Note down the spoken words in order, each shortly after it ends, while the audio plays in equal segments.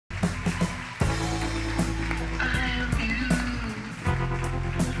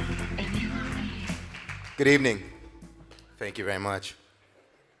Good evening. Thank you very much.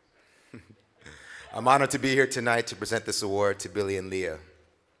 I'm honored to be here tonight to present this award to Billy and Leah.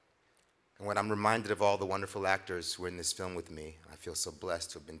 And when I'm reminded of all the wonderful actors who are in this film with me, I feel so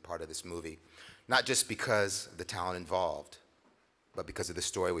blessed to have been part of this movie, not just because of the talent involved, but because of the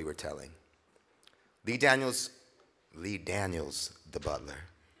story we were telling. Lee Daniels, the butler.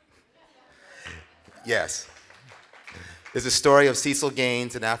 Yes. Is a story of Cecil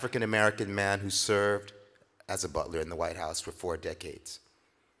Gaines, an African-American man who served as a butler in the White House for 4 decades.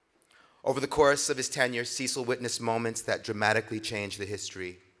 Over the course of his tenure, Cecil witnessed moments that dramatically changed the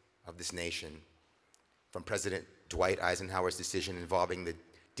history of this nation, from President Dwight Eisenhower's decision involving the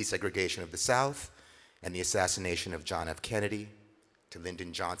desegregation of the South and the assassination of John F. Kennedy, to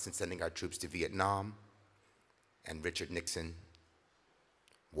Lyndon Johnson sending our troops to Vietnam, and Richard Nixon,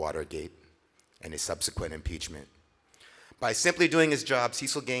 Watergate, and his subsequent impeachment. By simply doing his job,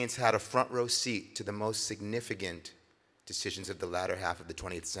 Cecil Gaines had a front row seat to the most significant decisions of the latter half of the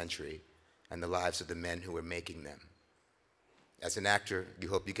 20th century and the lives of the men who were making them. As an actor, you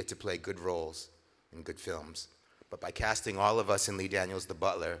hope you get to play good roles in good films, but by casting all of us in Lee Daniels the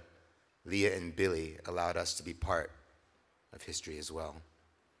Butler, Leah and Billy allowed us to be part of history as well.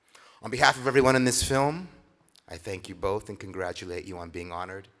 On behalf of everyone in this film, I thank you both and congratulate you on being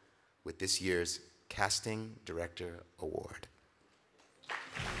honored with this year's Casting Director Award.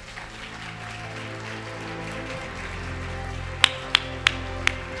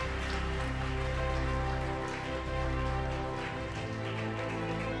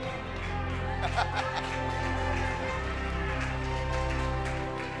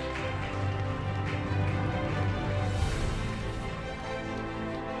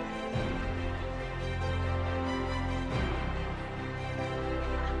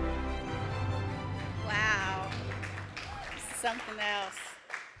 Something else.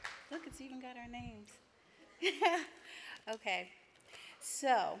 Look, it's even got our names. Okay,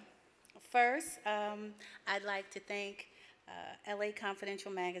 so first, I'd like to thank LA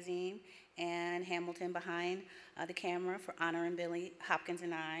Confidential Magazine and Hamilton Behind the Camera for honoring Billy Hopkins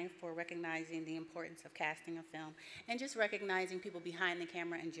and I, for recognizing the importance of casting a film and just recognizing people behind the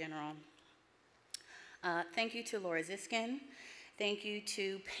camera in general. Thank you to Laura Ziskin. Thank you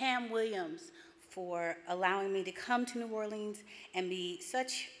to Pam Williams for allowing me to come to New Orleans and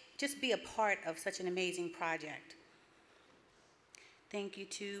just be a part of such an amazing project. Thank you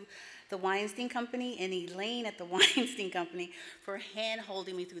to the Weinstein Company and Elaine at the Weinstein Company for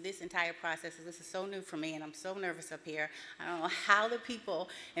hand-holding me through this entire process. This is so new for me, and I'm so nervous up here. I don't know how the people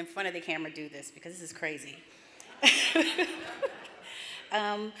in front of the camera do this, because this is crazy.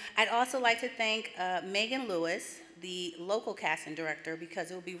 I'd also like to thank Megan Lewis, the local casting director,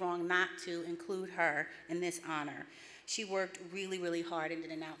 because it would be wrong not to include her in this honor. She worked really, really hard and did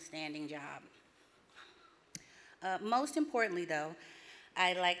an outstanding job. Most importantly, though,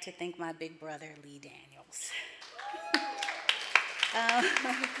 I'd like to thank my big brother, Lee Daniels.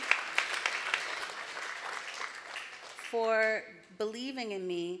 For believing in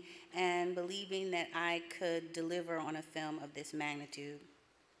me and believing that I could deliver on a film of this magnitude,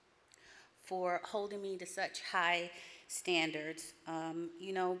 for holding me to such high standards.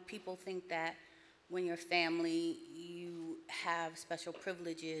 You know, people think that when you're family, you have special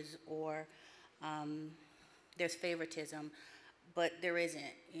privileges or there's favoritism, but there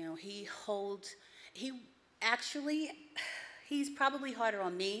isn't. You know, he's probably harder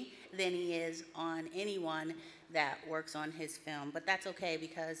on me than he is on anyone that works on his film, but that's okay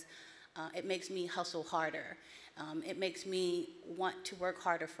because it makes me hustle harder. It makes me want to work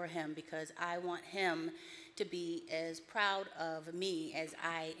harder for him because I want him to be as proud of me as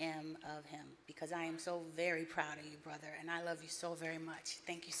I am of him, because I am so very proud of you, brother, and I love you so very much.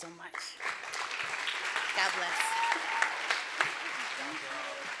 Thank you so much. God bless.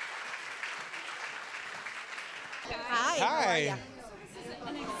 Hi. How are you? This is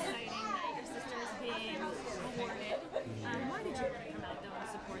an exciting night. Your sister is being awarded. Why did you want to come out though and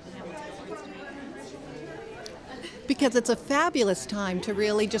support the Hamilton Awards tonight? Because it's a fabulous time to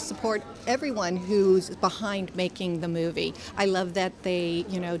really just support everyone who's behind making the movie. I love that they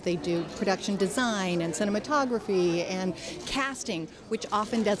do production design and cinematography and casting, which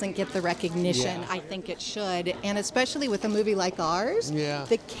often doesn't get the recognition I think it should. And especially with a movie like ours,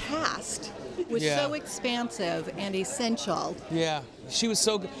 the cast was so expansive and essential. Yeah, she was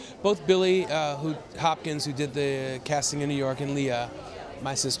so good. Both Billy Hopkins, who did the casting in New York, and Leah,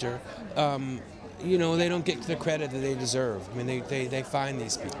 my sister, you know, they don't get the credit that they deserve. I mean, they find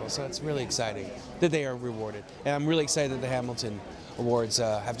these people, so it's really exciting that they are rewarded. And I'm really excited that the Hamilton Awards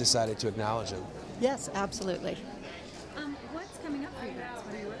have decided to acknowledge them. Yes, absolutely. What's coming up for you guys?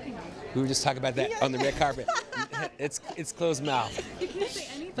 What are you working on? We were just talking about that on the red carpet. It's closed mouth. You can't say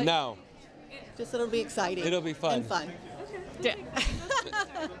anything. No, Just it'll be exciting. It'll be fun. And fun. Okay.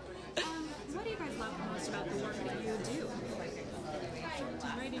 What do you guys love most about the work that you do?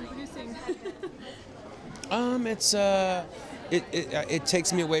 Writing, producing. It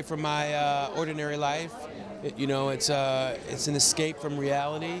takes me away from my ordinary life. It's an escape from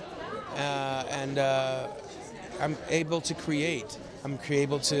reality, and I'm able to create. I'm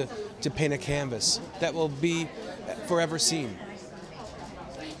able to paint a canvas that will be forever seen.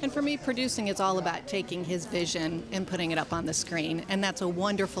 And for me, producing is all about taking his vision and putting it up on the screen, and that's a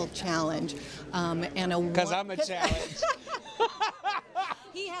wonderful challenge. Because I'm a challenge.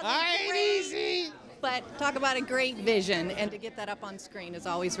 He has I a ain't great, easy. but talk about a great vision, and to get that up on screen is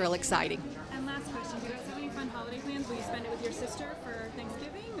always real exciting. And last question, do you guys have any fun holiday plans? Will you spend it with your sister for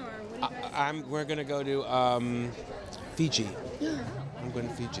Thanksgiving, or what do you guys? We're gonna go to Fiji. I'm going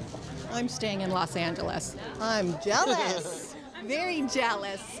to Fiji. I'm staying in Los Angeles. I'm jealous. Very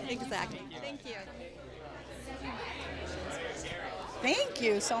jealous. Exactly. Thank you. Thank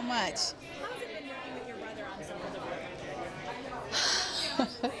you so much. How's it been working with your brother on some of the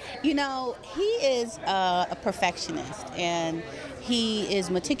work? You know, he is a perfectionist, and he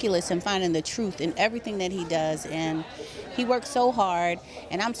is meticulous in finding the truth in everything that he does, and he works so hard,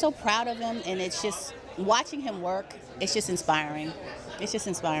 and I'm so proud of him, and it's just, watching him work, it's just inspiring. It's just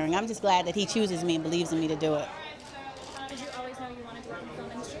inspiring. I'm just glad that he chooses me and believes in me to do it. Did you always know you wanted to work in the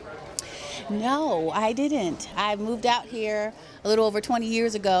film industry? No, I didn't. I moved out here a little over 20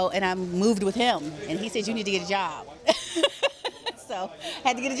 years ago, and I moved with him, and he said, you need to get a job. So I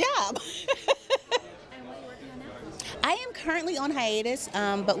had to get a job. And what are you working on now? I am currently on hiatus,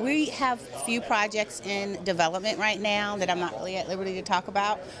 but we have a few projects in development right now that I'm not really at liberty to talk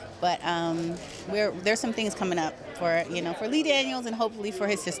about. But there's some things coming up for Lee Daniels and hopefully for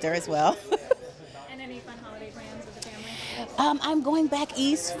his sister as well. And any fun holiday plans with the family? I'm going back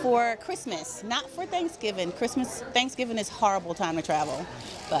east for Christmas, not for Thanksgiving. Thanksgiving is a horrible time to travel,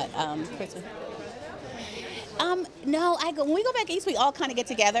 but Christmas. No, when we go back east, we all kind of get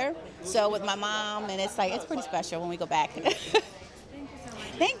together. So with my mom, and it's pretty special when we go back. Thank you so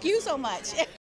much. Thank you so much.